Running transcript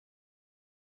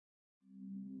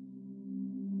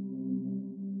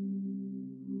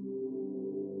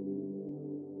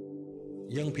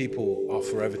Young people are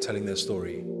forever telling their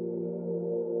story.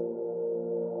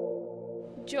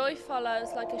 Joy follows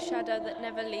like a shadow that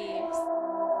never leaves.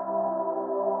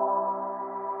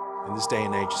 In this day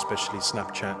and age, especially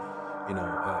Snapchat,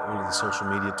 all of the social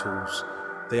media tools,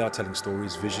 they are telling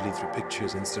stories visually through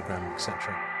pictures, Instagram,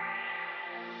 etc.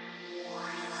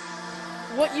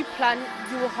 What you plant,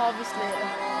 you will harvest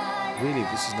later. Really,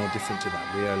 this is no different to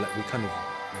that. We're kind of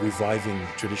reviving the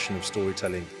tradition of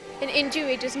storytelling. An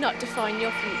injury does not define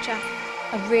your future.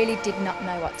 I really did not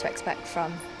know what to expect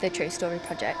from the True Story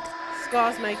project.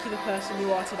 Scars make you the person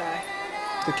you are today.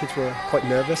 The kids were quite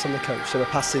nervous on the coach. They were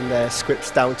passing their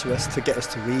scripts down to us to get us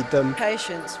to read them.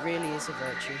 Patience really is a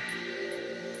virtue.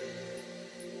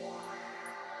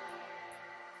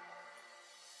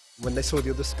 When they saw the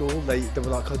other school, they were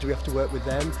like, oh, do we have to work with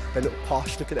them? They look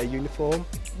posh, look at their uniform.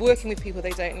 Working with people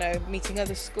they don't know, meeting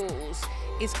other schools,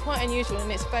 is quite unusual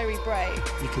and it's very brave.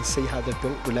 You can see how they've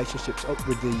built relationships up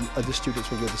with the other students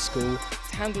from the other school.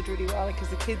 It's handled really well because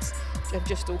the kids have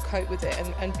just all coped with it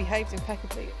and behaved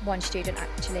impeccably. One student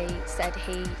actually said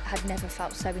he had never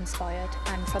felt so inspired,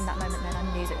 and from that moment then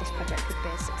I knew that this project would be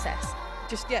a success.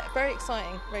 Just, yeah, very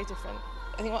exciting, very different.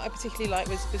 I think what I particularly liked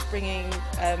was bringing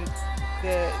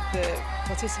the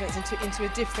participants into a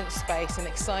different space, an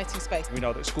exciting space. We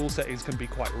know that school settings can be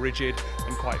quite rigid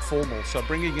and quite formal, so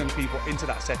bringing young people into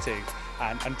that setting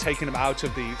and taking them out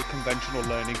of the conventional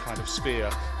learning kind of sphere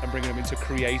and bringing them into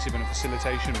creative and a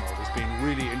facilitation mode has been a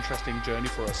really interesting journey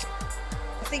for us.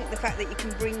 I think the fact that you can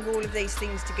bring all of these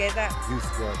things together,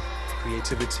 Youth work,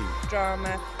 creativity,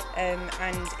 drama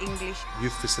and English,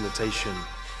 youth facilitation,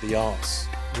 the arts.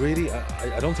 Really,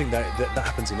 I don't think that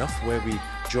happens enough, where we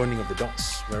joining of the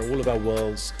dots, where all of our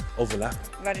worlds overlap.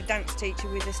 We've had a dance teacher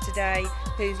with us today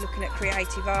who's looking at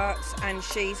creative arts, and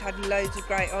she's had loads of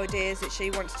great ideas that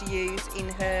she wants to use in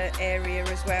her area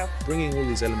as well. Bringing all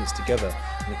these elements together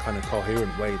in a kind of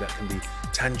coherent way that can be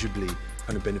tangibly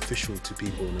kind of beneficial to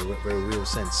people in a very real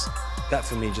sense. That,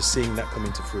 for me, just seeing that come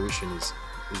into fruition is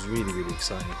really, really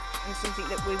exciting. And something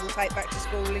that we will take back to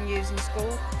school and use in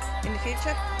school in the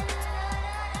future.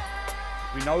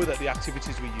 We know that the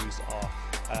activities we use are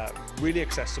really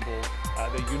accessible,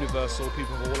 they're universal,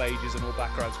 people of all ages and all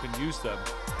backgrounds can use them.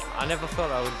 I never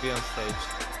thought I would be on stage.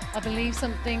 I believe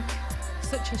something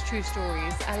such as True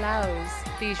Stories allows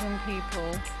these young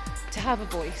people to have a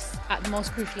voice at the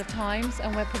most crucial of times,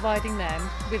 and we're providing them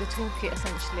with a toolkit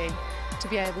essentially to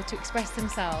be able to express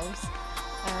themselves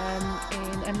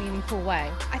in a meaningful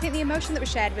way. I think the emotion that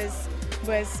was shared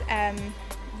was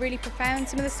really profound.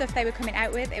 Some of the stuff they were coming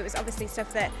out with, it was obviously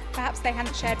stuff that perhaps they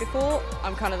hadn't shared before.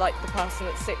 I'm kind of like the person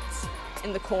that sits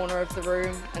in the corner of the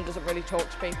room and doesn't really talk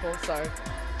to people, so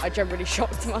I generally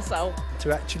shocked myself.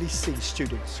 To actually see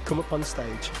students come up on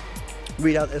stage,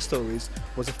 read out their stories,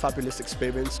 was a fabulous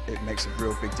experience. It makes a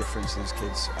real big difference to these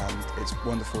kids, and it's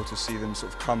wonderful to see them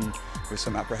sort of come with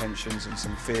some apprehensions and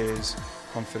some fears,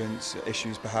 confidence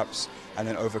issues perhaps, and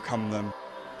then overcome them.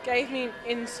 Gave me an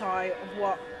insight of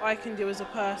what I can do as a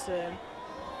person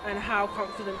and how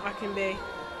confident I can be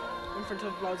in front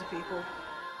of loads of people.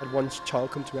 I had one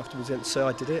child come to me afterwards and said, "Sir,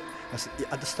 I did it." I said,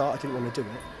 at the start I didn't want to do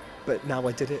it, but now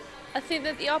I did it. I think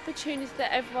that the opportunity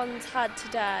that everyone's had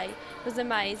today was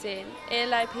amazing. It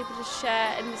allowed people to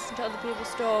share and listen to other people's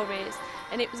stories,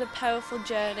 and it was a powerful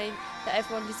journey that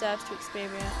everyone deserves to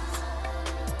experience.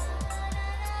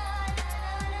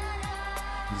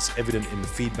 It's evident in the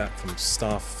feedback from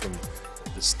staff, from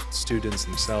the students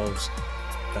themselves,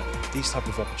 that these type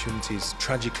of opportunities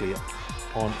tragically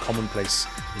aren't commonplace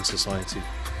in society.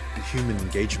 The human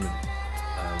engagement,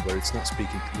 where it's not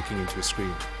looking into a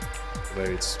screen,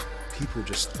 where it's people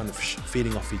just kind of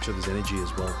feeding off each other's energy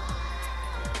as well.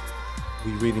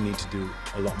 We really need to do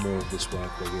a lot more of this work,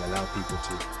 where we allow people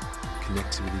to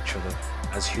connect with each other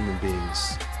as human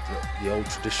beings. The old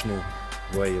traditional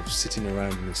way of sitting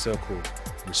around in a circle,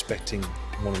 respecting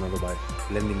one another by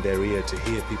lending their ear to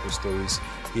hear people's stories,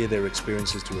 hear their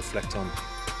experiences to reflect on.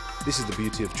 This is the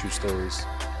beauty of True Stories.